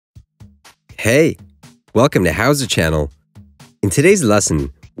Hey, welcome to How's It Channel. In today's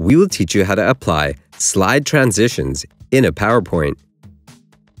lesson, we will teach you how to apply slide transitions in a PowerPoint.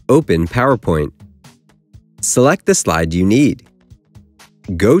 Open PowerPoint. Select the slide you need.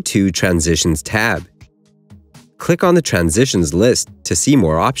 Go to Transitions tab. Click on the Transitions list to see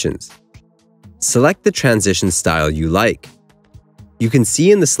more options. Select the transition style you like. You can see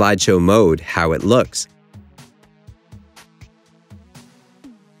in the slideshow mode how it looks.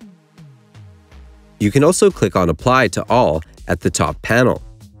 You can also click on Apply to All at the top panel.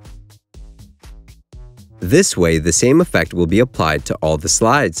 This way, the same effect will be applied to all the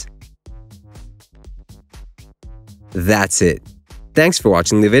slides. That's it. Thanks for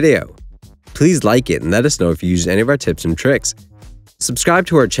watching the video. Please like it and let us know if you use any of our tips and tricks. Subscribe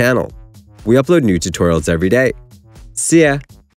to our channel. We upload new tutorials every day. See ya!